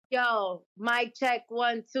Yo, mic check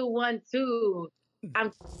 1 2 1 2.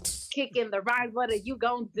 I'm kicking the ride. What are you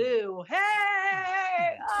gonna do?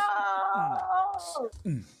 Hey! Oh!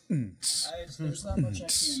 There's not much I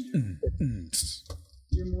can do.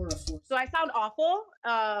 You're more a force. So I sound awful?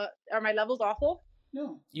 Are my levels awful?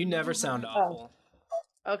 No. You never sound awful.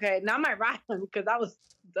 Okay, not my rhyme because that was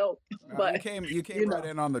dope. But you came right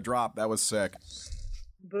in on the drop. That was sick.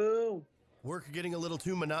 Boom. Work getting a little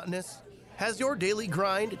too monotonous? Has your daily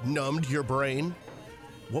grind numbed your brain?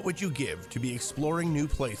 What would you give to be exploring new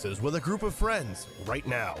places with a group of friends right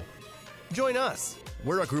now? Join us.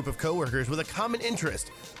 We're a group of coworkers with a common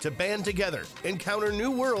interest to band together, encounter new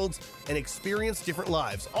worlds, and experience different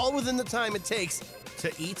lives, all within the time it takes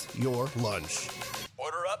to eat your lunch.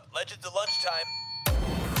 Order up, Legends of Lunchtime.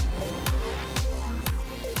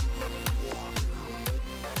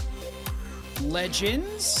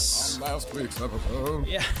 Legends. Last week's episode.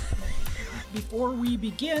 Yeah. Before we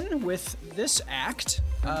begin with this act,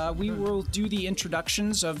 we will do the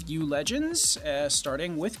introductions of you legends,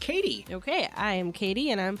 starting with Katie. Okay, I am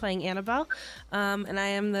Katie, and I'm playing Annabelle, and I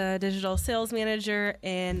am the digital sales manager,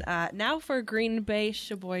 and now for Green Bay,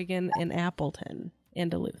 Sheboygan, and Appleton,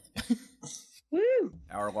 and Duluth. Woo!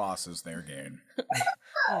 Our loss is their gain.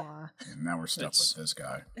 Aw. And now we're stuck with this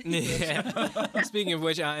guy. Yeah. Speaking of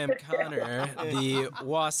which, I am Connor, the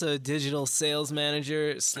WASA digital sales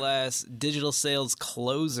manager / digital sales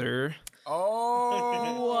closer.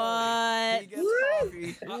 Oh! What? He gets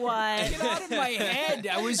coffee. What? Get out of my head.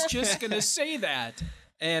 I was just going to say that.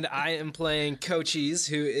 And I am playing Cochise,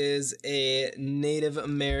 who is a Native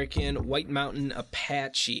American White Mountain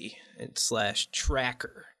Apache /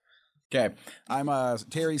 tracker. Okay, I'm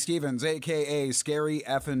Terry Stevens, a.k.a. Scary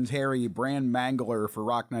Effin' Terry, brand mangler for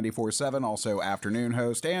Rock 94.7, also afternoon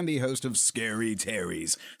host, and the host of Scary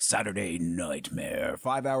Terry's Saturday Nightmare.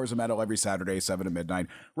 5 hours of metal every Saturday, 7 to midnight.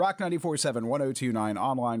 Rock 94.7, 1029,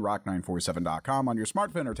 online, rock947.com, on your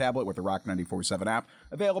smartphone or tablet with the Rock 94.7 app,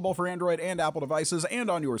 available for Android and Apple devices, and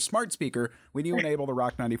on your smart speaker when you enable the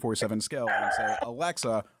Rock 94.7 skill and say,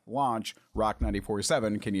 Alexa, launch Rock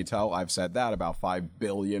 94.7. Can you tell I've said that about 5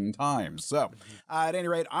 billion times? So, at any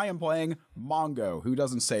rate, I am playing Mongo, who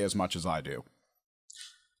doesn't say as much as I do.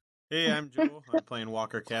 Hey, I'm Joe. I'm playing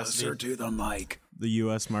Walker Cassidy, Closer to the mic. the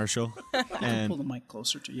U.S. Marshal, Pull and the mic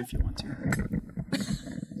closer to you if you want to.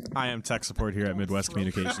 I am tech support here at Midwest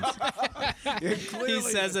Communications. He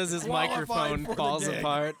says as his microphone falls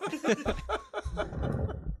apart.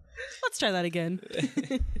 Let's try that again.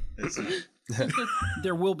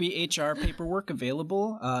 There will be HR paperwork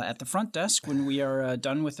available at the front desk when we are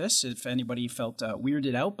done with this, if anybody felt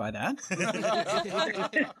weirded out by that.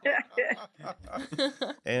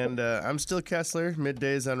 And I'm still Kessler,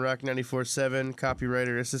 middays on Rock 94.7,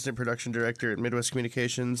 copywriter, assistant production director at Midwest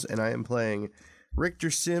Communications, and I am playing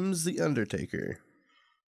Richter Sims, the Undertaker.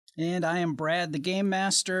 And I am Brad, the Game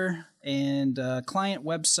Master and client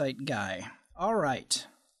website guy. All right.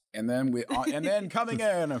 And then coming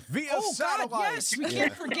in via satellite. God, yes, we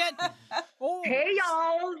can't forget. Oh. Hey,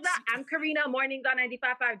 y'all. I'm Karina, mornings on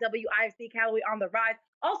 95.5 WIFC Callaway on the Rise.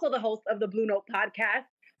 Also the host of the Blue Note podcast.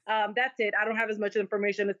 That's it. I don't have as much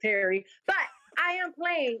information as Terry. But I am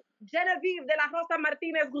playing Genevieve de la Rosa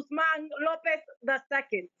Martinez Guzman Lopez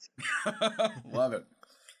II. Love it.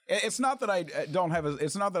 It's not that I don't have.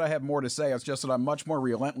 It's not that I have more to say. It's just that I'm much more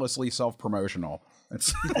relentlessly self-promotional.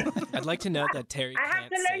 I'd like to note that Terry I have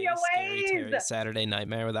can't to learn say your Scary ways. Terry's Saturday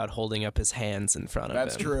Nightmare without holding up his hands in front of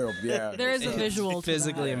That's him. true. Yeah. There is a visual It's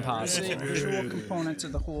physically There's impossible. a visual component to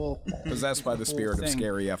the whole. Possessed by the spirit of thing.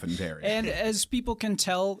 Scary Effin' Terry. And as people can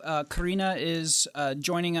tell, Karina is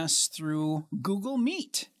joining us through Google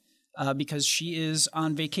Meet because she is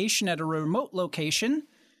on vacation at a remote location,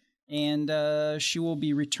 and she will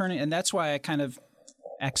be returning. And that's why I kind of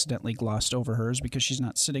accidentally glossed over hers, because she's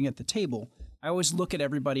not sitting at the table. I always look at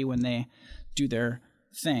everybody when they do their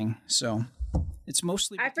thing, so it's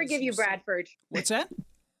mostly. I forgive you, Bradford. What's that?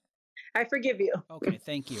 I forgive you. Okay,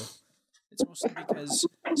 thank you. It's mostly because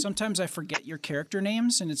sometimes I forget your character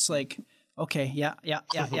names, and it's like, okay, yeah.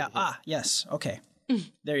 Ah, yes, okay.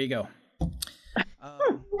 There you go.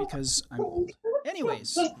 Because I'm old.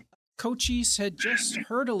 Anyways, Cochise had just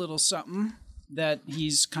heard a little something that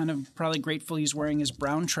he's kind of probably grateful he's wearing his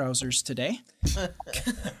brown trousers today.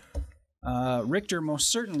 Richter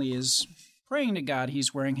most certainly is praying to God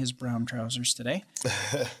he's wearing his brown trousers today.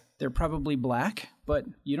 They're probably black, but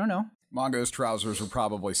you don't know. Mongo's trousers were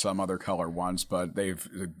probably some other color once, but they've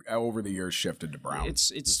over the years shifted to brown. It's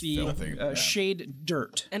the filthy, yeah. shade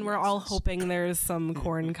dirt. And we're all hoping there's some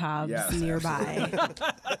corn cobs Yes, nearby.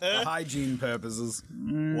 For hygiene purposes.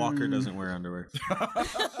 Walker doesn't wear underwear.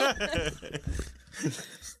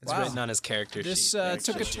 It's written on his character This sheet.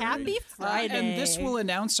 took a turn. Happy Friday. And this will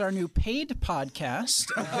announce our new paid podcast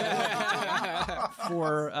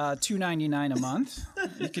for $2.99 a month.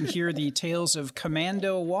 You can hear the tales of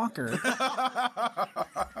Commando Walker.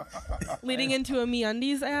 Leading into a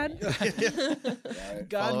MeUndies ad.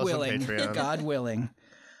 God Follow us on willing. Patreon. God willing.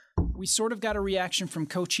 We sort of got a reaction from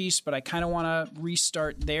Coach East, but I kind of want to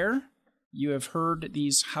restart there. You have heard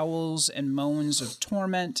these howls and moans of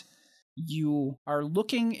torment. You are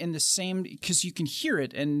looking in the same, because you can hear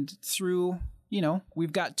it, and through,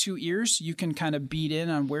 we've got 2 ears. You can kind of beat in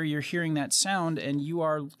on where you're hearing that sound, and you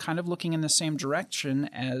are kind of looking in the same direction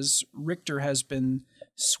as Richter has been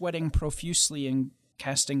sweating profusely and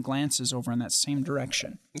casting glances over in that same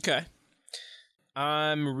direction. Okay.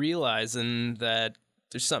 I'm realizing that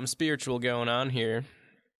there's something spiritual going on here.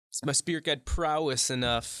 Is my spirit guide prowess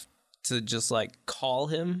enough to just, call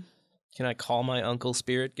him? Can I call my uncle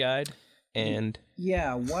spirit guide and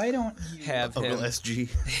Yeah, why don't you have Uncle him? SG.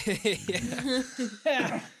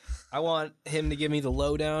 Yeah. I want him to give me the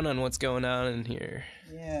lowdown on what's going on in here.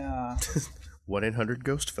 Yeah.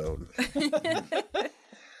 1-800-GHOST-PHONE.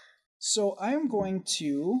 So I am going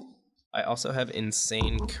to I also have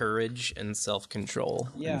insane courage and self-control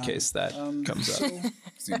in case that comes up.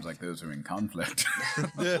 Seems like those are in conflict.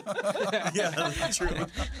 Yeah, that's true.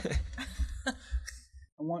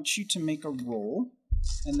 I want you to make a roll,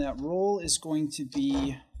 and that roll is going to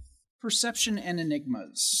be perception and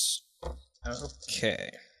enigmas.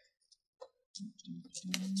 Okay.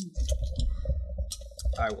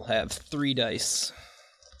 I will have 3 dice.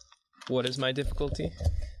 What is my difficulty?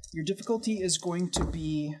 Your difficulty is going to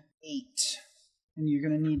be 8, and you're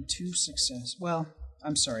going to need 2 success. Well,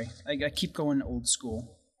 I'm sorry. I keep going old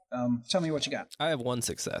school. Tell me what you got. I have 1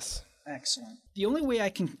 success. Excellent. The only way I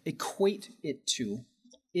can equate it to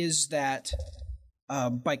is that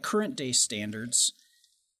by current day standards,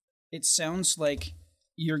 it sounds like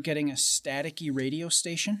you're getting a staticky radio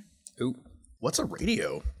station. Ooh. What's a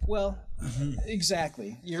radio? Well,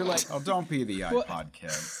 exactly. You're like, Oh, don't be the iPod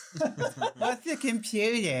kid. What's a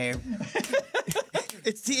computer?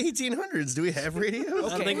 It's the 1800s. Do we have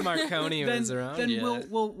radios? I don't think Marconi was around then yet.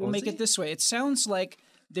 we'll make it this way. It sounds like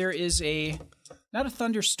there is not a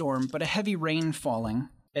thunderstorm, but a heavy rain falling,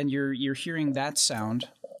 and you're hearing that sound.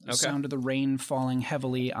 The sound of the rain falling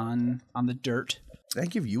heavily on the dirt. Did I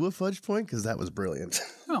give you a fudge point? Because that was brilliant.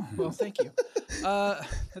 Oh, well, thank you.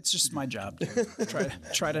 That's just my job to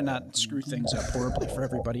try to not screw things up horribly for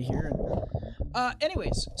everybody here.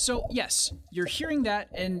 Anyways, so yes, you're hearing that,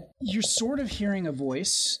 and you're sort of hearing a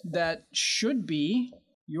voice that should be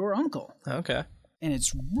your uncle. Okay. And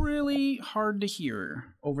it's really hard to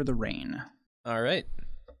hear over the rain. All right.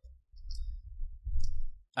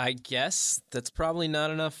 I guess that's probably not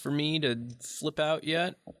enough for me to flip out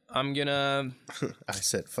yet. I'm gonna... I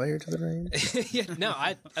set fire to the rain. Yeah, no,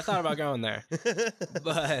 I thought about going there.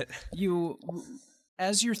 But...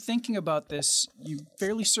 As you're thinking about this, you're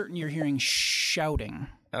fairly certain you're hearing shouting.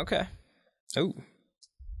 Okay. Ooh.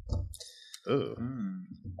 Oh.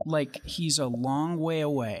 Like he's a long way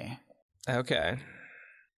away. Okay.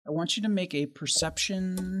 I want you to make a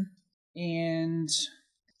perception, and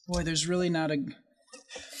boy, there's really not a...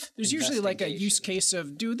 There's usually like a use case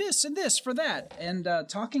of do this and this for that, and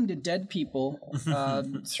talking to dead people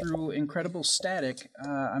through incredible static,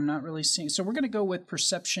 I'm not really seeing... So we're going to go with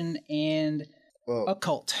perception and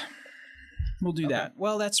occult. We'll do that.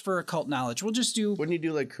 Well, that's for occult knowledge. We'll just do... Wouldn't you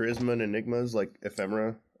do like charisma and enigmas, like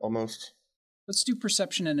ephemera, almost? Let's do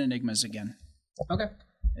perception and enigmas again. Okay.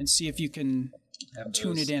 And see if you can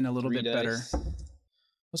tune it in a little bit better.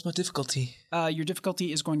 What's my difficulty? Your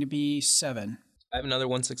difficulty is going to be 7. I have another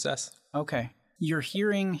 1 success. Okay. You're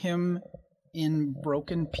hearing him in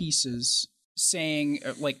broken pieces saying,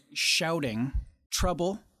 like shouting,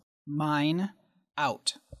 trouble, mine,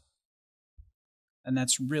 out. And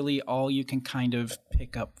that's really all you can kind of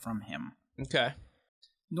pick up from him. Okay.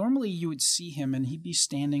 Normally you would see him and he'd be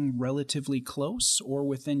standing relatively close or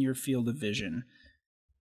within your field of vision.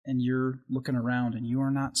 And you're looking around and you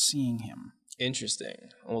are not seeing him. Interesting.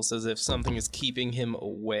 Almost as if something is keeping him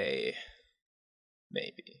away.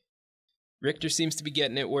 Maybe. Richter seems to be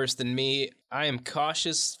getting it worse than me. I am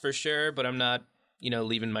cautious for sure, but I'm not,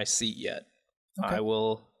 leaving my seat yet. Okay. I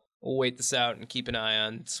will wait this out and keep an eye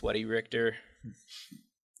on sweaty Richter.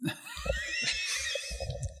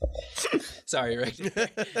 Sorry, Richter.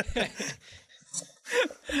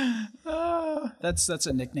 That's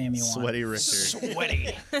a nickname you want. Sweaty Richter.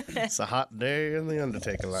 Sweaty. It's a hot day in the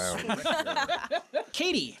Undertaker Lounge.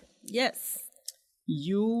 Katie, Yes.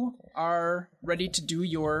 you are ready to do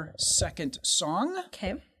your second song?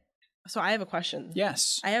 Okay. So I have a question.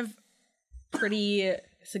 Yes. I have pretty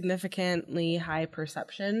significantly high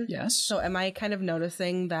perception. Yes. So am I kind of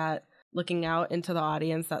noticing that, looking out into the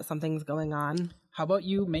audience, that something's going on? How about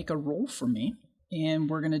you make a roll for me? And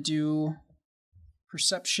we're going to do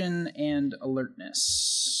perception and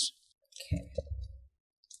alertness. Okay.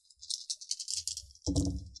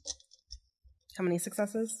 How many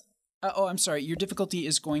successes? I'm sorry. Your difficulty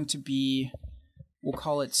is going to be, we'll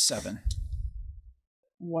call it 7.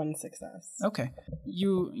 1 success. Okay.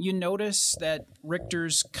 You notice that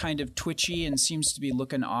Richter's kind of twitchy and seems to be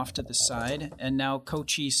looking off to the side, and now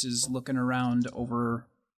Cochise is looking around over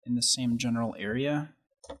in the same general area.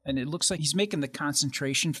 And it looks like he's making the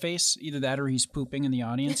concentration face, either that or he's pooping in the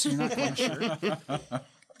audience. You're not quite sure.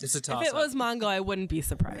 It's a toss. If it was Mongo, I wouldn't be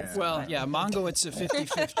surprised. Well, yeah, Mongo, it's a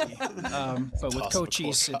 50-50. But with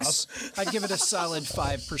Cochise, I'd give it a solid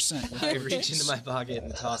 5%. I reach into my pocket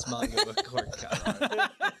and toss Mongo a corn cob.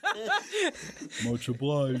 Much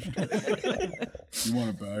obliged. You want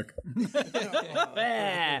it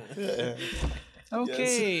back?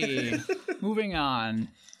 Okay, moving on.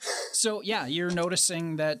 So, yeah, you're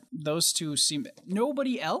noticing that those two seem...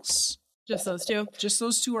 Nobody else? Just those two? Just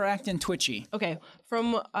those two are acting twitchy. Okay,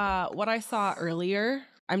 from what I saw earlier,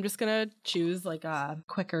 I'm just gonna choose like a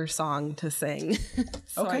quicker song to sing.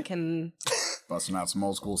 So Okay. I can... Busting out some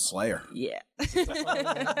old school Slayer. Yeah.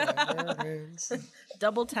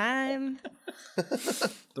 Double time.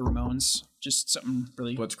 The Ramones. Just something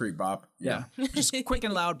really... Blitzkrieg Bop. Yeah. Just quick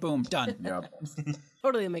and loud, boom, done. Yep.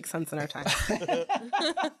 Totally makes sense in our time.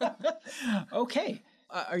 Okay.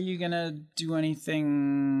 Are you going to do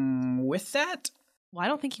anything with that? Well, I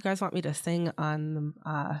don't think you guys want me to sing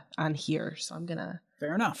on here, so I'm gonna...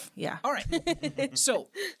 Fair enough. Yeah. All right. So,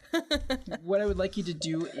 what I would like you to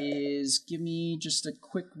do is give me just a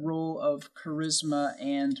quick roll of charisma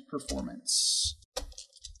and performance.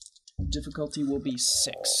 Difficulty will be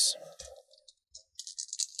 6.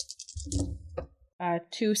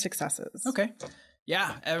 2 successes. Okay.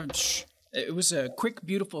 Yeah. It was a quick,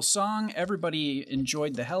 beautiful song. Everybody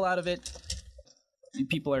enjoyed the hell out of it.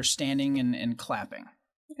 People are standing and clapping.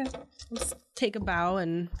 Okay. Let's take a bow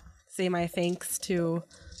and say my thanks to,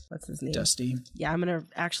 what's his name? Dusty. Yeah, I'm going to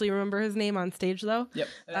actually remember his name on stage, though. Yep.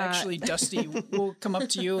 Actually, Dusty will come up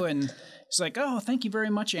to you and he's like, "Oh, thank you very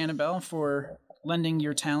much, Annabelle, for lending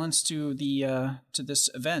your talents to the to this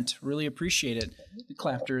event. Really appreciate it." The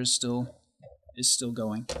clapter is still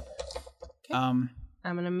going. Okay. I'm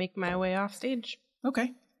going to make my way off stage.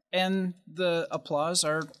 Okay. And the applause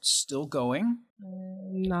are still going.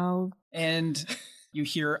 No. And you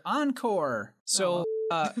hear encore. So,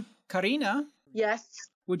 Karina, Yes.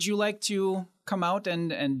 would you like to come out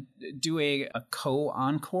and do a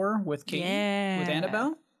co-encore with Katie? Yeah. With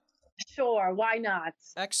Annabelle? Sure. Why not?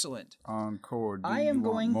 Excellent. Encore. Do I you am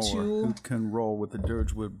want going more? to- Who can roll with the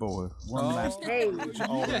Dirgewood boy? One last Hey.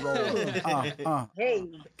 all the roll. Hey.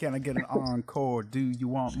 Can I get an encore? Do you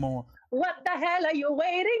want more? What the hell are you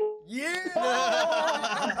waiting?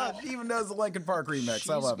 Yeah! She even does the Linkin Park remix.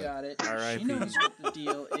 I love it. Got it. R.I.P. She knows what the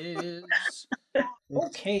deal is.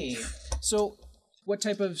 Okay. So, what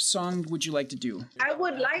type of song would you like to do? I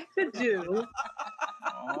would like to do.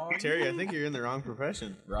 Terry, I think you're in the wrong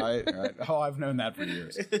profession. Right. Oh, I've known that for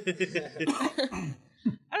years. I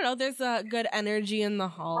don't know. There's a good energy in the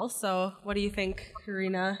hall. So what do you think,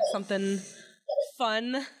 Karina? Something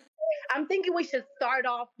fun? I'm thinking we should start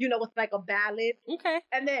off, with like a ballad, Okay.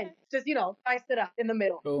 and then just, spice it up in the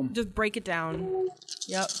middle. Boom. Just break it down.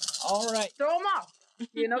 Yep. All right. Throw them off.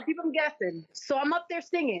 Keep them guessing. So I'm up there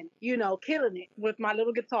singing, killing it with my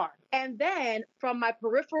little guitar. And then from my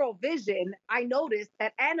peripheral vision, I noticed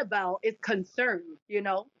that Annabelle is concerned,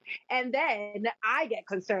 and then I get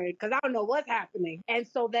concerned because I don't know what's happening. And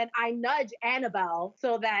so then I nudge Annabelle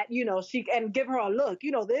so that, she can give her a look,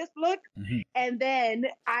 this look. Mm-hmm. And then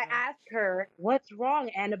I ask her, "What's wrong,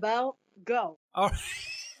 Annabelle? Go." All right.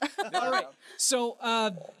 All right. So,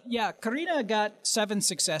 Karina got 7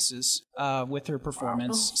 successes with her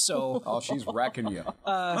performance. So, Oh, she's wrecking you.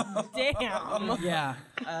 Damn. yeah.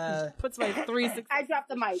 Puts my 3 successes. I dropped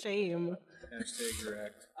the mic. Shame. Hashtag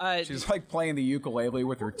correct. She's like playing the ukulele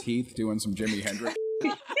with her teeth, doing some Jimi Hendrix.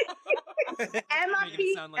 And my Making it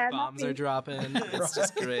feet. sound like and my bombs are feet. dropping. It's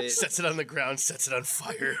just great. Sets it on the ground, sets it on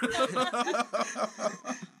fire.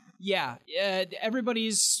 Yeah,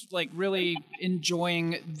 everybody's like really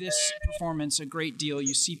enjoying this performance a great deal.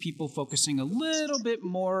 You see people focusing a little bit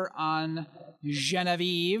more on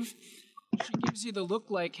Genevieve. She gives you the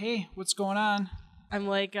look like, "Hey, what's going on?" I'm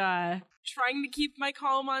like trying to keep my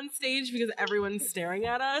calm on stage because everyone's staring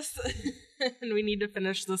at us and we need to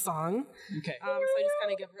finish the song. Okay. So I just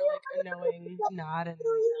kind of give her like a knowing nod and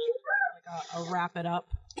like a wrap it up.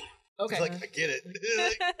 Okay. It's like, I get it.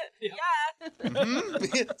 Yeah.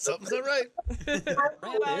 Something's not right.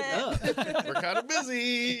 We're kind of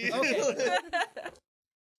busy. Okay.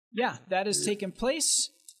 Yeah, that has taken place.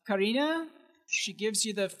 Karina, she gives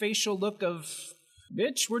you the facial look of,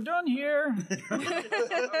 bitch, we're done here.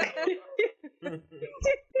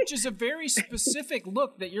 Which is a very specific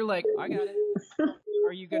look that you're like, I got it.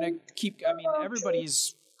 Are you going to keep, I mean,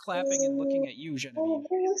 everybody's clapping and looking at you, Genevieve.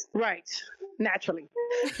 Right, naturally.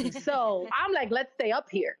 So I'm like, let's stay up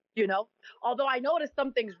here, you know? Although I noticed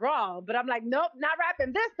something's wrong, but I'm like, nope, not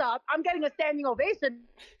wrapping this up. I'm getting a standing ovation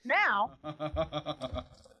now.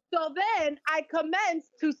 So then I commence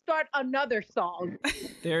to start another song.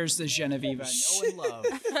 There's the Genevieve I know and love.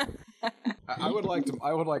 I would like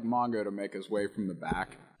Mongo to make his way from the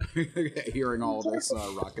back, hearing all this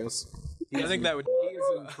ruckus. I think that would. He is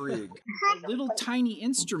intrigued. A little tiny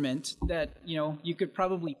instrument that, you know, you could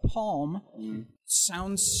probably palm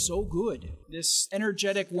sounds so good. This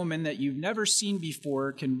energetic woman that you've never seen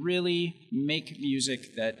before can really make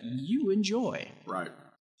music that you enjoy. Right.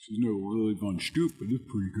 She's no Lily Von Stoop, but it's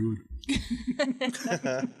pretty good.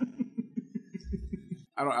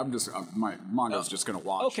 My Mongo's just going to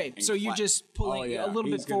watch. Okay, so you just pulling a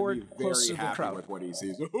little bit forward, close to the crowd. With what he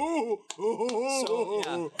sees. So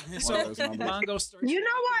Mongo starts. You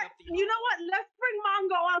know what? Let's bring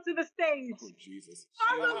Mongo onto the stage. Oh, Jesus.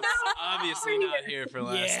 Mongo now. Obviously not here for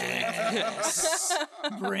last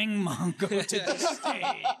week. Bring Mongo to the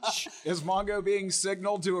stage. Is Mongo being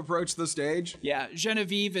signaled to approach the stage? Yeah,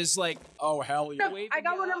 Genevieve is like, oh, hell yeah. I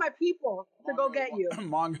got one of my people to go get you.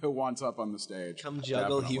 Mongo wants up on the stage. Come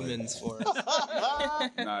juggle humans for us.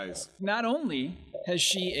 Nice. not only has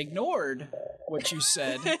she ignored what you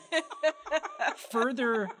said,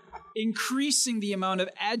 further increasing the amount of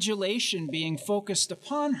adulation being focused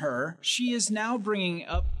upon her, she is now bringing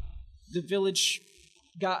up the village,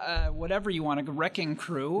 whatever you want, a wrecking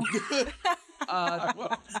crew,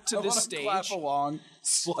 to the stage. Clap along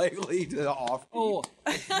slightly to the off. Oh,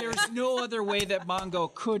 there's no other way that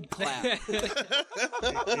Mongo could clap.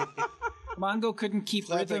 Mongo couldn't keep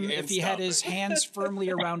Clapping rhythm and if he had stopping. his hands firmly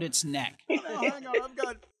around its neck. Hang on, I've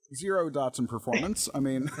got 0 dots in performance. I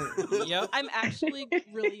mean, Yep. I'm actually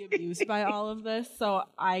really amused by all of this, so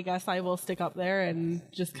I guess I will stick up there and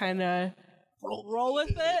just kind of roll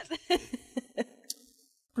with it.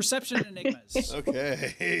 Perception enigmas.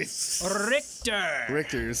 Okay. Richter.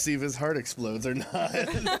 Richter, see if his heart explodes or not.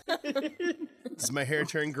 Does my hair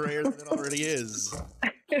turn grayer than it already is?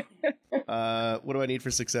 What do I need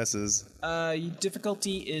for successes?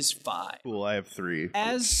 Difficulty is 5. Cool, I have 3.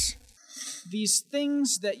 As these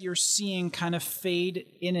things that you're seeing kind of fade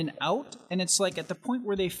in and out, and it's like at the point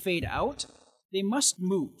where they fade out, they must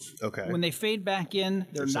move. Okay. When they fade back in,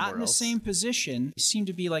 they're not somewhere in the else. same position. They seem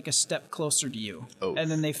to be like a step closer to you. Oh. And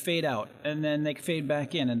then they fade out, and then they fade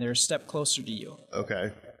back in, and they're a step closer to you.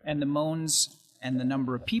 Okay. And the moans and the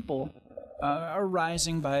number of people are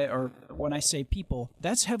rising by, or when I say people,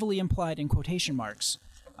 that's heavily implied in quotation marks.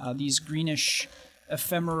 These greenish,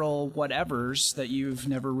 ephemeral whatevers that you've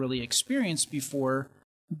never really experienced before,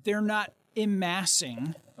 they're not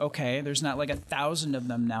amassing. Okay, there's not like 1,000 of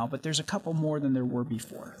them now, but there's a couple more than there were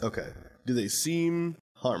before. Okay. Do they seem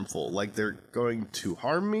harmful? Like they're going to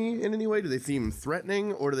harm me in any way? Do they seem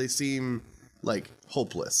threatening, or do they seem like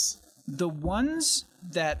hopeless? The ones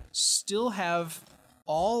that still have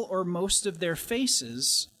all or most of their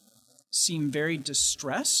faces seem very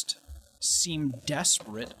distressed, seem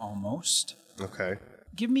desperate almost. Okay.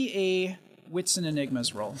 Give me a Wits and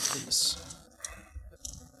Enigmas roll, please.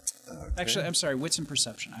 Actually, I'm sorry, Wits and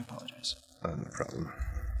Perception. I apologize. No problem.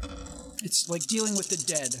 It's like dealing with the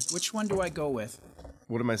dead. Which one do I go with?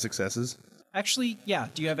 What are my successes? Actually, yeah,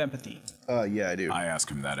 do you have empathy? Yeah, I do. I ask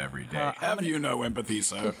him that every day. Have you no empathy,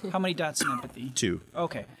 sir? How many dots in empathy? 2.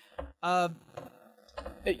 Okay.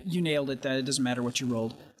 You nailed it. That it doesn't matter what you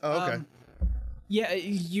rolled. Oh, okay. Yeah,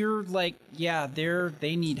 you're like, yeah,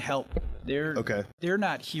 they need help. They're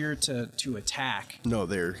not here to attack. No,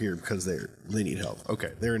 they're here because they need help.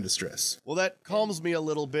 Okay, they're in distress. Well, that calms me a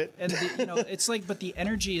little bit. And it's like, but the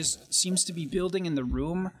energy seems to be building in the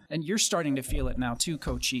room, and you're starting to feel it now too,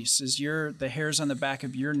 Cochise. As the hairs on the back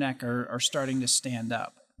of your neck are starting to stand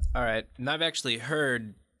up. All right, and I've actually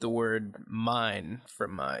heard the word mine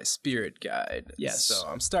from my spirit guide. Yes. So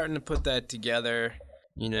I'm starting to put that together,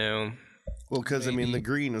 Well, because, I mean, the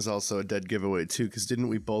green is also a dead giveaway, too, because didn't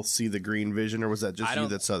we both see the green vision, or was that just you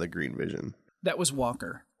that saw the green vision? That was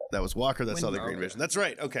Walker. That was Walker that saw the green vision. That's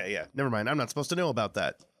right. Okay, yeah. Never mind. I'm not supposed to know about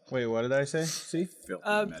that. Wait, what did I say? See? Filthy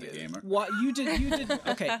metagamer. What you did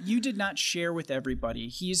okay, you did not share with everybody.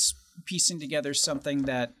 He's piecing together something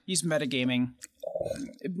that he's metagaming.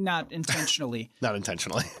 Not intentionally. Not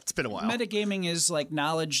intentionally. It's been a while. Metagaming is like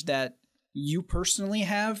knowledge that you personally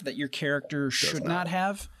have that your character should not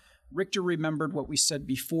have. Richter remembered what we said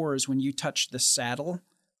before is when you touched the saddle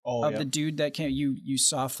of the dude that came, you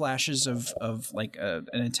saw flashes of like an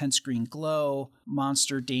intense green glow,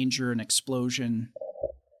 monster danger, and explosion.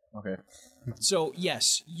 Okay. So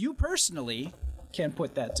yes, you personally can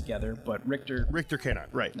put that together, but Richter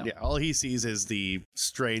cannot. Right. No. Yeah. All he sees is the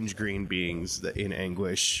strange green beings that in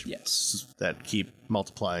anguish. Yes. That keep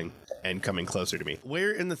multiplying and coming closer to me.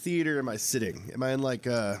 Where in the theater am I sitting? Am I in like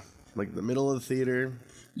the middle of the theater?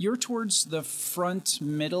 You're towards the front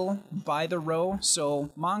middle by the row, so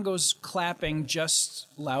Mongo's clapping just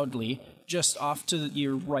loudly, just off to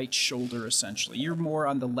your right shoulder, essentially. You're more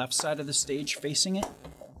on the left side of the stage facing it.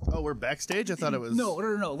 Oh, we're backstage? I thought it was... No.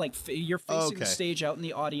 Like, you're facing the stage out in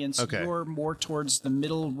the audience. Okay. You're more towards the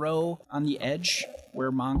middle row on the edge,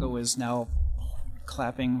 where Mongo is now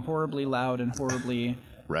clapping horribly loud and horribly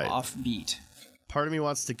offbeat. Part of me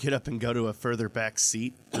wants to get up and go to a further back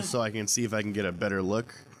seat just so I can see if I can get a better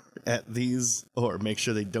look at these or make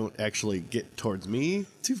sure they don't actually get towards me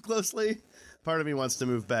too closely. Part of me wants to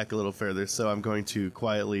move back a little further, so I'm going to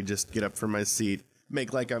quietly just get up from my seat,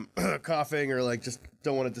 make like I'm coughing or like just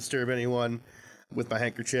don't want to disturb anyone with my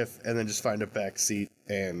handkerchief, and then just find a back seat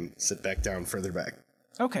and sit back down further back.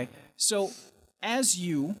 Okay, so as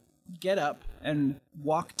you get up and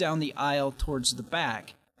walk down the aisle towards the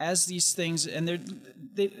back, as these things, and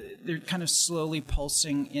they're kind of slowly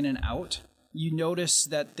pulsing in and out, you notice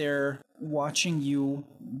that they're watching you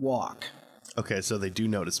walk. Okay, so they do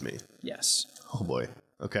notice me. Yes. Oh boy.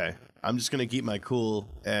 Okay. I'm just gonna keep my cool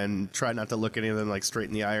and try not to look any of them like straight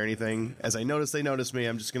in the eye or anything. As I notice they notice me,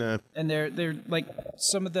 I'm just gonna... And they're like,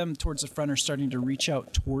 some of them towards the front are starting to reach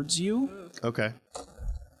out towards you. Okay.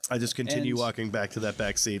 I just continue walking back to that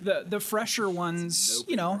back seat. The fresher ones,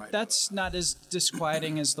 that's not as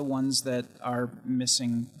disquieting as the ones that are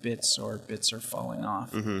missing bits or bits are falling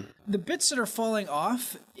off. Mm-hmm. The bits that are falling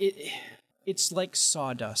off, it's like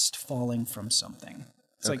sawdust falling from something.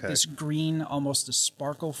 It's like this green, almost a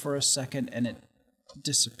sparkle for a second, and it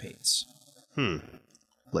dissipates.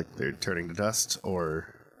 Like they're turning to dust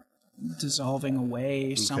or... dissolving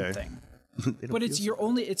away, something. But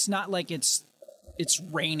it's not like it's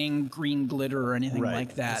raining green glitter or anything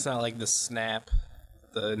like that. It's not like the Snap,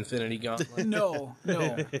 the Infinity Gauntlet. No.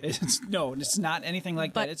 It's not anything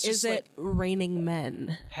like that. It's is just it raining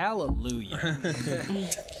men? Hallelujah.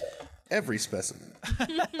 Every specimen.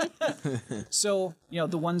 So,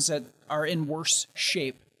 the ones that are in worse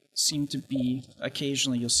shape seem to be,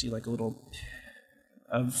 occasionally you'll see like a little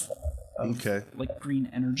of like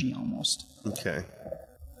green energy almost. Okay.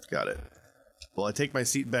 Got it. Well, I take my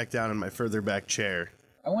seat back down in my further back chair.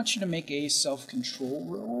 I want you to make a self-control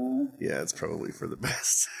roll. Yeah, it's probably for the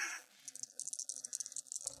best.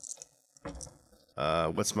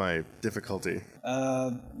 What's my difficulty?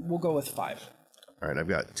 We'll go with 5. All right, I've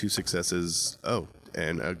got 2 successes. Oh,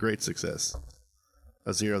 and a great success.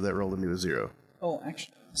 A 0 that rolled into a 0. Oh,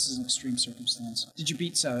 actually, this is an extreme circumstance. Did you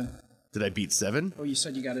beat 7? Did I beat 7? Oh, you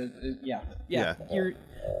said you got it. Yeah.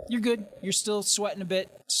 You're good. You're still sweating a bit,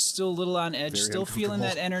 still a little on edge, still feeling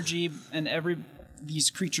that energy, and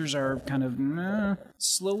these creatures are kind of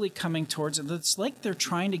slowly coming towards it. It's like they're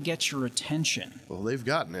trying to get your attention. Well, they've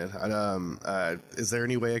gotten it. Is there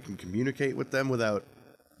any way I can communicate with them without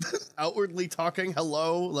outwardly talking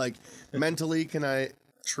hello? Like, mentally, can I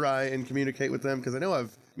try and communicate with them? Because I know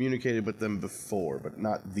I've communicated with them before, but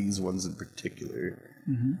not these ones in particular.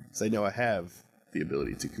 Because I know I have the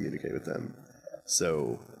ability to communicate with them.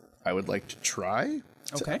 So I would like to try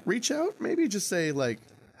to reach out. Maybe just say, like,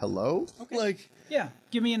 hello? Okay. Like... Yeah,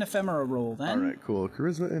 give me an ephemera roll then. All right, cool.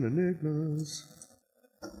 Charisma and enigmas.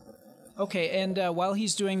 Okay, and while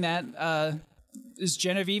he's doing that, is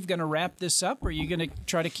Genevieve going to wrap this up, or are you going to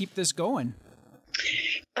try to keep this going?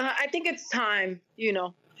 I think it's time,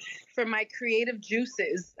 for my creative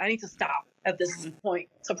juices. I need to stop at this point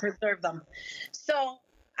to preserve them. So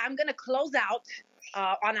I'm going to close out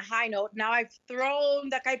on a high note. Now I've thrown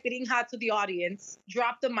the caipirinha to the audience,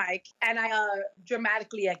 drop the mic, and I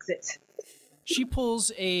dramatically exit. She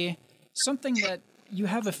pulls something that you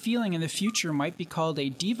have a feeling in the future might be called a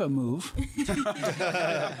diva move.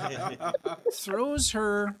 Throws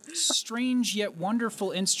her strange yet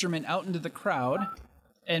wonderful instrument out into the crowd,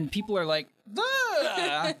 and people are like,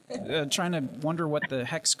 trying to wonder what the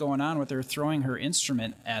heck's going on with her throwing her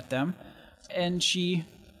instrument at them. And she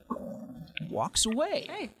walks away.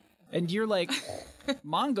 Hey. And you're like,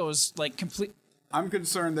 Mongo's like complete... I'm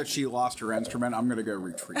concerned that she lost her instrument. I'm going to go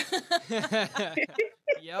retreat.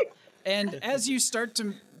 Yep. And as you start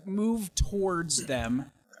to move towards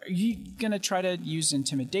them. Are you gonna try to use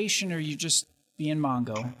intimidation, or are you just being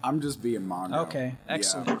Mongo? I'm just being Mongo. Okay,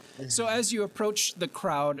 excellent. Yeah. So as you approach the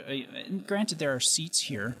crowd, and granted there are seats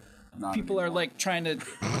here, people are like trying to,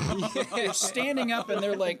 they're standing up and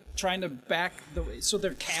they're like trying to back the way, so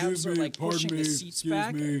their calves are like pushing the seats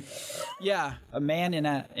back. Yeah, a man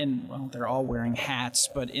well, they're all wearing hats,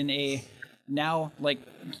 but in a now like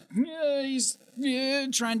he's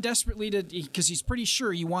trying desperately to, because he's pretty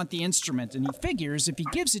sure you want the instrument, and he figures if he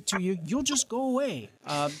gives it to you, you'll just go away.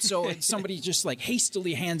 So somebody just like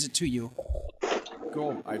hastily hands it to you.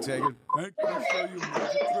 Cool. I take it. Hey, can I show you a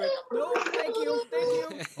magic trick? No, thank you.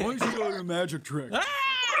 I want to show you a magic trick. Ah!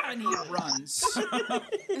 And he runs.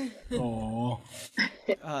 Aww.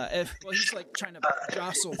 Well, he's like trying to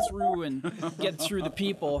jostle through and get through the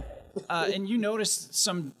people, and you notice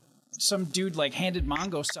some dude like handed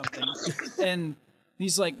Mongo something, and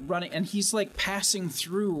he's like running, and he's like passing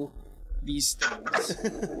through these things,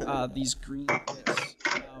 these green bits,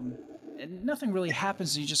 and nothing really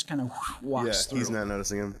happens. He just kind of walks through. He's not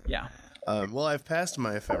noticing him. Yeah. Well, I've passed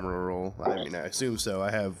my ephemeral roll. I mean, I assume so.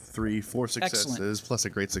 I have 4 successes Excellent. plus a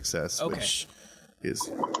great success, which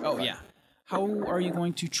is... Oh, yeah. How are you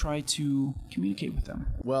going to try to communicate with them?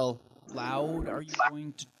 Well... Loud? Are you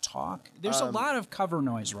going to talk? There's a lot of cover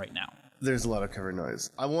noise right now. There's a lot of cover noise.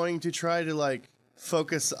 I'm wanting to try to, like,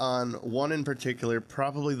 focus on one in particular,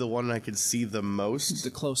 probably the one I could see the most.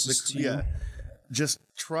 The closest to you. Yeah. Just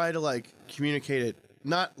try to, like, communicate it,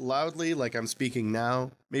 not loudly like I'm speaking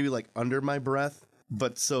now, maybe, like, under my breath,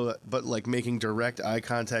 but like, making direct eye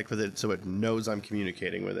contact with it so it knows I'm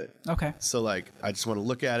communicating with it. Okay. So, like, I just want to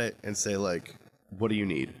look at it and say, like, what do you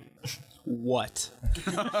need? What?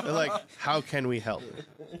 Like, how can we help?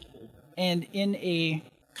 And in a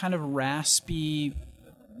kind of raspy,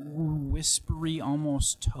 whispery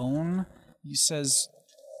almost tone, he says,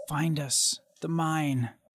 "Find us, the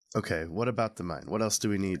mine. Okay, what about the mine? What else do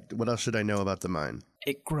we need? What else should I know about the mine?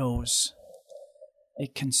 It grows.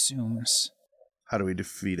 It consumes. How do we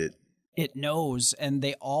defeat it? It knows," and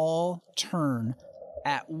they all turn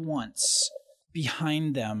at once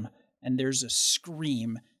behind them, and there's a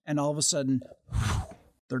scream, and all of a sudden,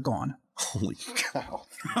 they're gone. Holy cow.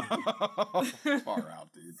 Far out,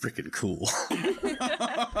 dude. Freaking cool.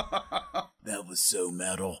 That was so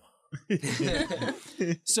metal.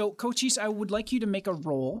 So, Cochise, I would like you to make a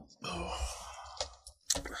roll.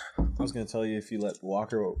 I was going to tell you if you let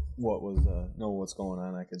Walker know what's going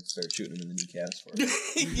on, I could start shooting him in the kneecaps for you.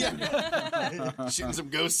 Yeah. Shooting some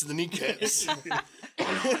ghosts in the kneecaps.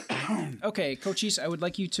 Okay, Cochise, I would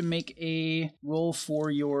like you to make a roll for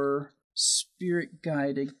your spirit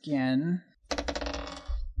guide again.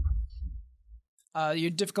 Your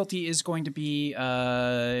difficulty is going to be,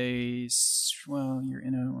 you're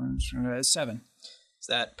in a 7. Is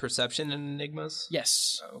that perception and enigmas?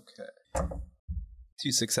 Yes. Okay.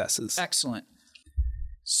 2 successes. Excellent.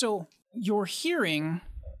 So you're hearing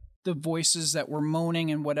the voices that were moaning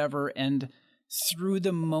and whatever, and through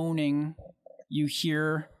the moaning, you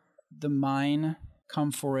hear the mine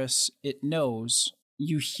come for us. It knows.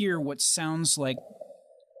 You hear what sounds like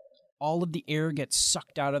all of the air gets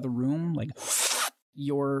sucked out of the room, like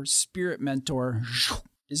your spirit mentor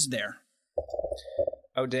is there.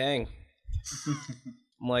 Oh, dang.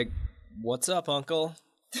 I'm like, what's up, Uncle?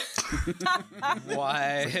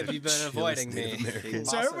 Why have you been avoiding me?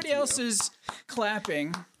 So everybody else is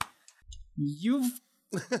clapping. You've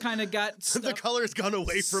kind of got The color's gone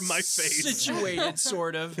away from my face. situated,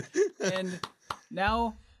 sort of. And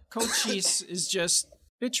now Cochise is just,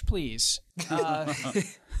 bitch, please.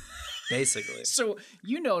 Basically. So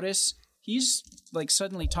you notice he's like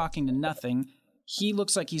suddenly talking to nothing. He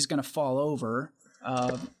looks like he's going to fall over.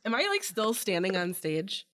 Am I like still standing on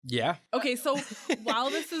stage? Yeah. Okay, so while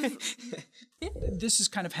this is... This is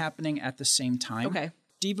kind of happening at the same time. Okay.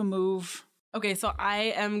 Diva move. Okay, so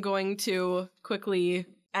I am going to quickly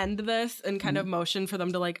end this and kind of motion for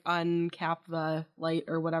them to like uncap the light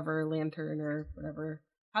or whatever, lantern or whatever.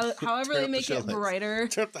 However they make it brighter.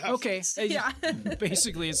 Okay. Yeah.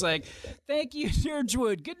 Basically, it's like, thank you,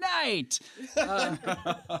 Nerdwood. Good night.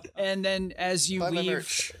 And then as you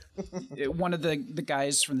leave, one of the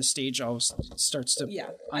guys from the stage always starts to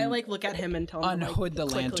I like look at him and tell him unhood the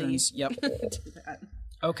quickly lanterns. Yep. do that.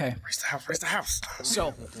 Okay. Where's the house?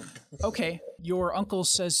 So, okay, your uncle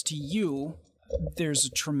says to you, there's a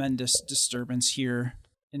tremendous disturbance here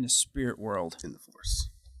in the spirit world. In the force.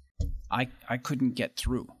 I couldn't get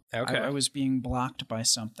through. Okay. I was being blocked by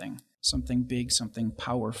something big, something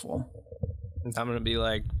powerful. I'm going to be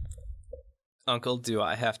like, Uncle, do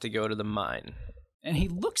I have to go to the mine? And he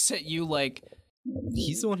looks at you like,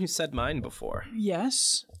 He's the one who said mine before.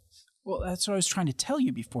 yes. Well, that's what I was trying to tell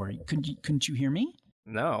you before. Couldn't you hear me?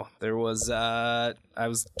 No, there was, I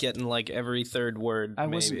was getting like every third word, I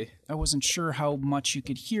maybe. wasn't sure how much you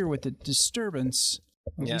could hear with the disturbance.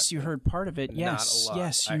 At least you heard part of it. Yes, Not a lot.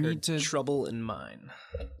 yes, you I need heard to trouble in mine.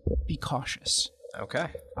 be cautious. Okay.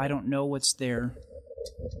 I don't know what's there,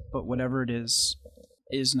 but whatever it is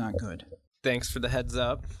not good. Thanks for the heads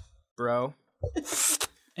up, bro.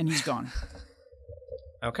 And he's gone.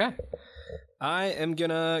 Okay. I am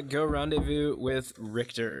gonna go rendezvous with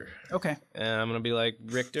Richter. Okay. And I'm gonna be like,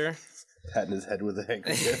 Richter? Patting his head with a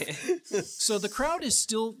handkerchief. So the crowd is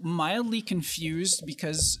still mildly confused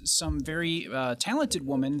because some very talented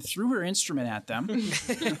woman threw her instrument at them,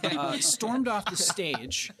 stormed off the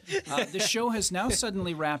stage. The show has now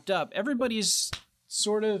suddenly wrapped up. Everybody's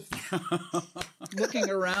sort of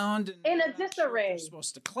looking around. In a disarray. They're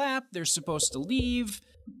supposed to clap. They're supposed to leave.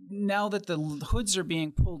 Now that the hoods are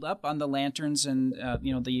being pulled up on the lanterns and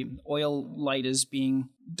the oil light is being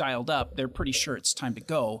dialed up, they're pretty sure it's time to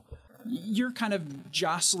go. You're kind of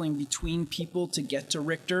jostling between people to get to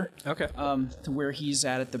Richter. Okay. To where he's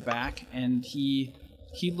at the back, and he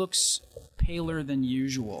looks paler than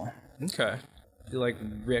usual. Okay. Be like,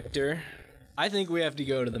 Richter, I think we have to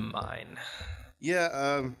go to the mine.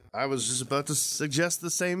 Yeah, I was just about to suggest the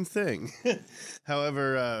same thing.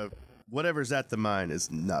 However, whatever's at the mine is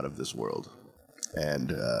not of this world.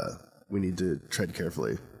 And we need to tread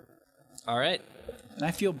carefully. All right. And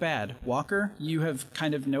I feel bad. Walker, you have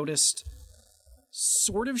kind of noticed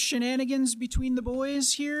sort of shenanigans between the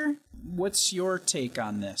boys here. What's your take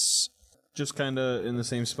on this? Just kind of in the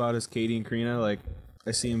same spot as Katie and Karina. Like,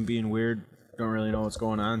 I see him being weird. Don't really know what's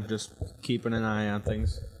going on. Just keeping an eye on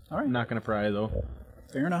things. All right. I'm not going to pry, though.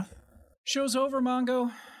 Fair enough. Show's over,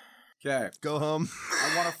 Mongo. Okay. Go home.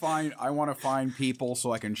 I want to find people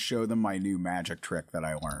so I can show them my new magic trick that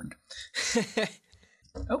I learned.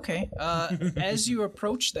 Okay. As you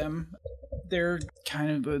approach them, they're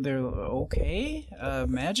okay.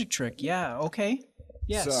 Magic trick. Yeah. Okay.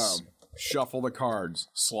 Yes. So, shuffle the cards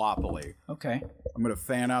sloppily. Okay. I'm going to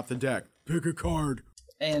fan out the deck. Pick a card.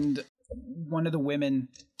 And one of the women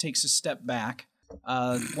takes a step back.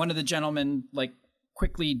 One of the gentlemen,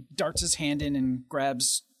 quickly darts his hand in and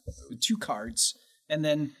grabs 2 cards, and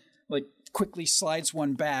then, quickly slides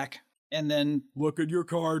one back, and then... Look at your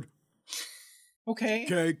card. Okay.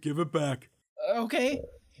 Okay, give it back. Okay.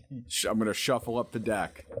 I'm going to shuffle up the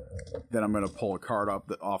deck. Then I'm going to pull a card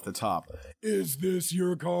off the top. Is this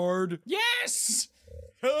your card? Yes!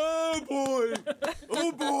 Oh, boy.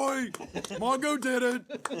 Oh, boy. Mongo did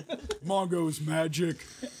it. Mongo's magic.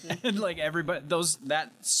 And, everybody,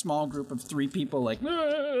 that small group of 3 people,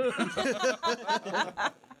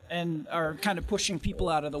 and are kind of pushing people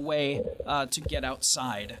out of the way to get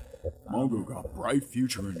outside. Mongo got bright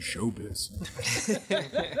future in showbiz.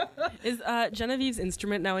 Is Genevieve's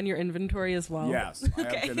instrument now in your inventory as well? Yes, I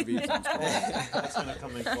have Genevieve's instrument. That's going to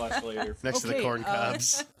come in clutch later. Next to the corn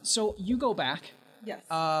cobs. So you go back. Yes.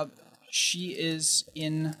 She is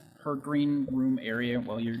in her green room area.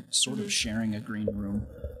 Well, you're sort of sharing a green room.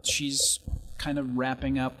 She's kind of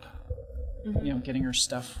wrapping up, getting her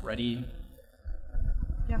stuff ready.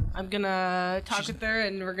 Yeah, I'm gonna talk with her,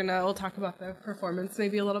 and we'll talk about the performance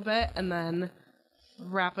maybe a little bit, and then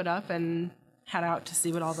wrap it up and head out to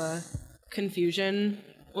see what all the confusion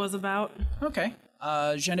was about. Okay.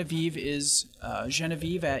 Genevieve is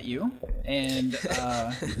Genevieve at you, and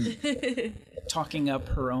talking up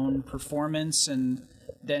her own performance, and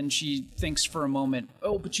then she thinks for a moment,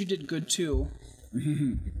 "Oh, but you did good too."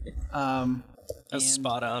 That's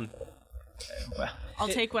spot on. Well, I'll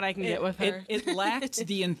take what I can get with her. It lacked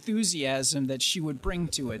the enthusiasm that she would bring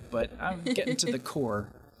to it, but I'm getting to the core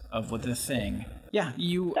of what the thing. Yeah,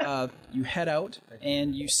 you head out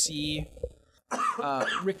and you see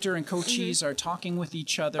Richter and Cochise are talking with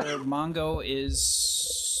each other. Mongo.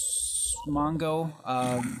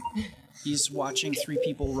 He's watching 3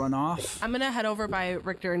 people run off. I'm gonna head over by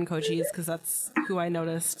Richter and Cochise because that's who I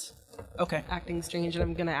noticed. Okay. Acting strange, and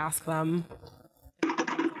I'm gonna ask them.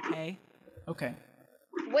 Okay. Okay.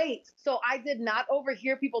 Wait, so I did not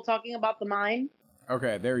overhear people talking about the mine?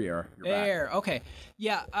 Okay, there you are. You're back. There. Okay.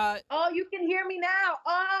 Yeah. Oh, you can hear me now.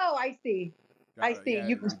 Oh, I see. I see. Yeah,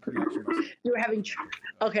 You were having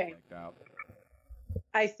okay.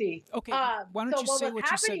 I see. Okay. Why don't so you say what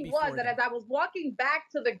you said happening before? was that as I was walking back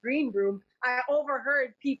to the green room, I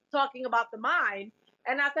overheard people talking about the mine,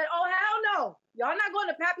 and I said, "Oh hell no, y'all not going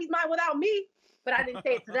to Pappy's mine without me." But I didn't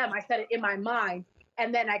say it to them. I said it in my mind.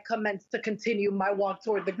 And then I commence to continue my walk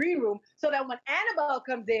toward the green room so that when Annabelle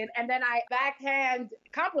comes in and then I backhand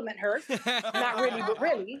compliment her, not really, but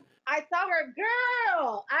really, I tell her,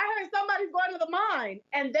 girl, I heard somebody's going to the mine.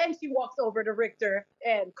 And then she walks over to Richter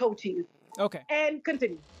and Cochise. Okay. And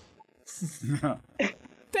continue.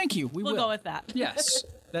 Thank you. We'll go with that. Yes.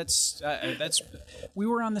 That's we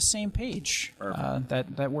were on the same page.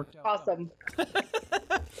 That worked out. Awesome.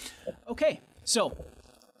 Okay. So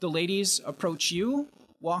the ladies approach you,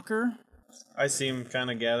 Walker. I see them kind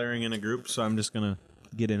of gathering in a group, so I'm just gonna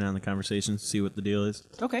get in on the conversation, see what the deal is.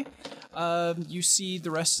 Okay. You see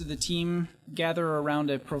the rest of the team gather around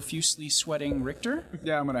a profusely sweating Richter.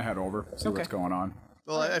 Yeah, I'm gonna head over, see what's going on.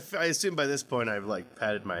 Well, I assume by this point I've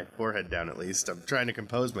patted my forehead down at least. I'm trying to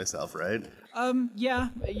compose myself, right? Yeah,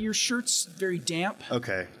 your shirt's very damp.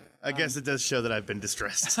 Okay. I guess it does show that I've been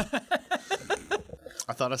distressed.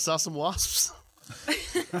 I thought I saw some wasps.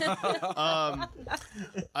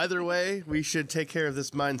 Either way, we should take care of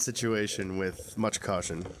this mine situation with much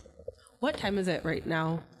caution. What time is it right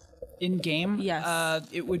now? In game? Yes.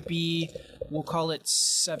 It would be, we'll call it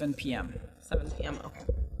 7 p.m. 7 p.m. Okay.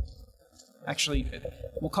 Actually,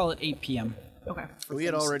 we'll call it 8 p.m. Okay. We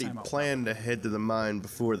had already planned to head to the mine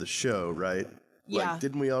before the show, right? Yeah.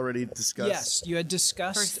 Didn't we already discuss? Yes, you had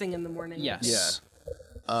discussed. First thing in the morning. Yes.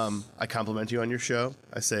 Yeah. I compliment you on your show.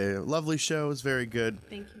 I say, lovely show, is very good.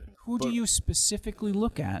 Thank you. Who do you specifically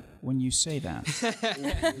look at when you say that?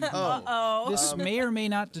 This may or may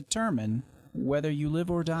not determine whether you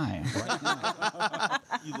live or die. Right now.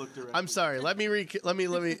 You looked around. I'm sorry. Let me.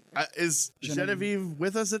 Is Genevieve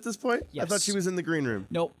with us at this point? Yes. I thought she was in the green room.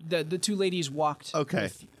 Nope, the two ladies walked. Okay.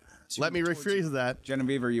 with- Let me towards rephrase that.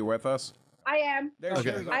 Genevieve, are you with us? I am.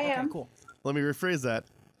 Okay. I am. Cool. Let me rephrase that.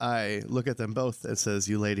 I look at them both. It says,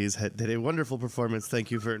 "You ladies did a wonderful performance. Thank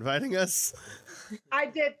you for inviting us." I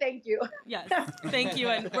did. Thank you. Yes. Thank you,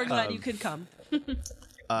 and we're glad you could come.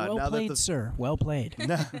 Well now played, that sir. Well played.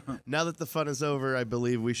 now that the fun is over, I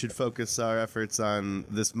believe we should focus our efforts on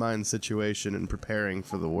this mine situation and preparing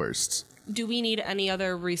for the worst. Do we need any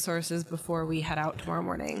other resources before we head out tomorrow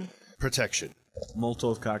morning? Protection.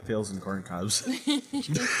 Molotov cocktails and corn cobs.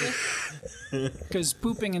 Because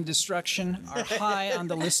pooping and destruction are high on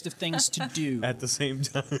the list of things to do. At the same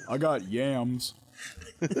time. I got yams.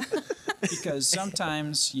 Because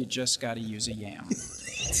sometimes you just got to use a yam.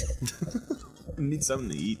 Need something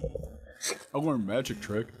to eat. I learned a magic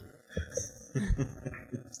trick.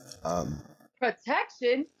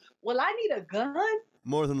 Protection? Well, I need a gun?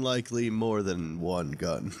 More than likely, more than one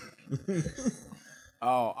gun.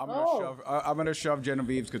 Oh, I'm gonna shove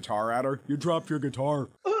Genevieve's guitar at her. You dropped your guitar.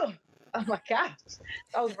 Ugh. Oh my gosh.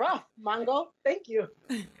 That was rough, Mongo. Thank you.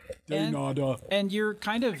 And- Nada. And you're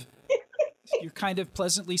kind of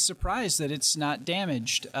pleasantly surprised that it's not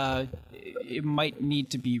damaged. It might need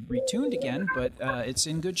to be retuned again, but it's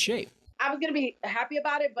in good shape. I was going to be happy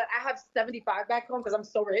about it, but I have 75 back home because I'm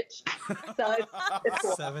so rich. So it's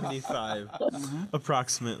cool. 75.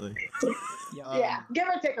 Approximately. Yeah, give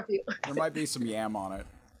or take a few. There might be some yam on it.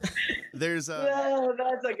 There's No,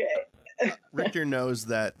 that's okay. Richter knows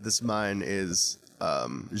that this mine is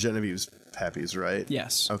Genevieve's Pappy's, right?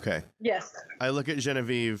 Yes. Okay. Yes. I look at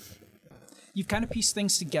Genevieve. You've kind of pieced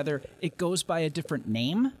things together. It goes by a different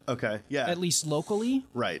name, Okay. Yeah. at least locally.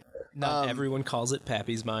 Right. Not everyone calls it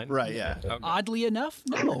Pappy's Mine. Right. Yeah. Oddly enough,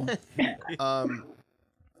 no.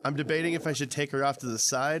 I'm debating if I should take her off to the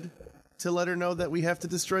side to let her know that we have to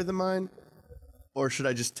destroy the mine, or should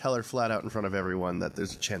I just tell her flat out in front of everyone that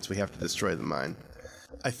there's a chance we have to destroy the mine?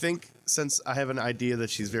 I think since I have an idea that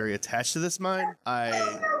she's very attached to this mine, I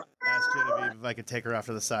asked Genevieve if I could take her off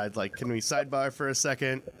to the side. Like, can we sidebar for a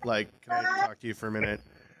second? Like, can I talk to you for a minute?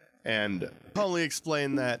 And calmly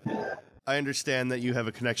explain that I understand that you have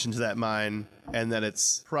a connection to that mine and that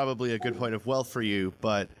it's probably a good point of wealth for you,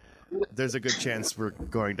 but there's a good chance we're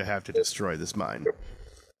going to have to destroy this mine.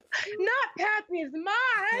 Not Pappy's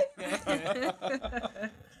mine.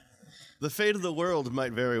 The fate of the world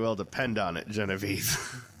might very well depend on it,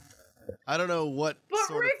 Genevieve. I don't know what But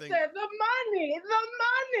sort of thing. Richter, the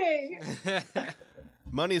money.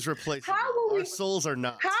 Money's replaceable. How will Our we- souls are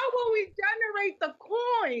not. How will we generate the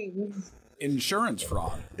coins? Insurance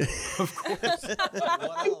fraud.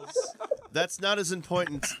 That's not as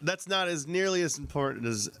important. That's not as nearly as important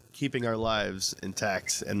as keeping our lives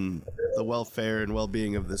intact and the welfare and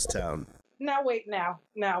well-being of this town. Now, wait, now,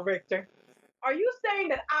 Richter. Are you saying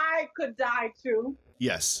that I could die too?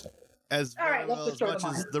 Yes. As All right, very let's well as destroy much the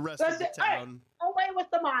as mine. the rest Let's of the all right, town. away with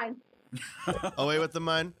the mine. Away with the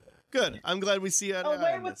mine. Good. I'm glad we see eye to eye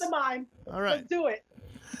Away on with this. the mine. All right. Let's do it.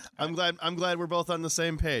 I'm glad we're both on the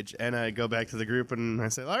same page. And I go back to the group and I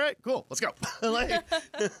say, all right, cool, let's go.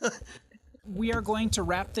 We are going to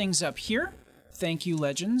wrap things up here. Thank you,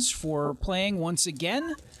 Legends, for playing once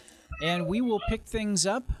again. And we will pick things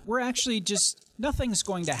up. We're actually nothing's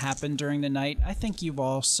going to happen during the night. I think you've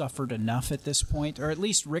all suffered enough at this point, or at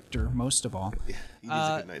least Richter, most of all. Yeah, he needs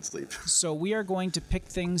a good night's sleep. So we are going to pick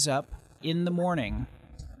things up in the morning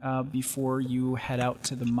before you head out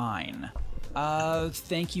to the mine.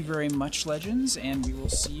 Thank you very much, Legends, and we will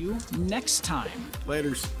see you next time.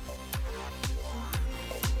 Laters.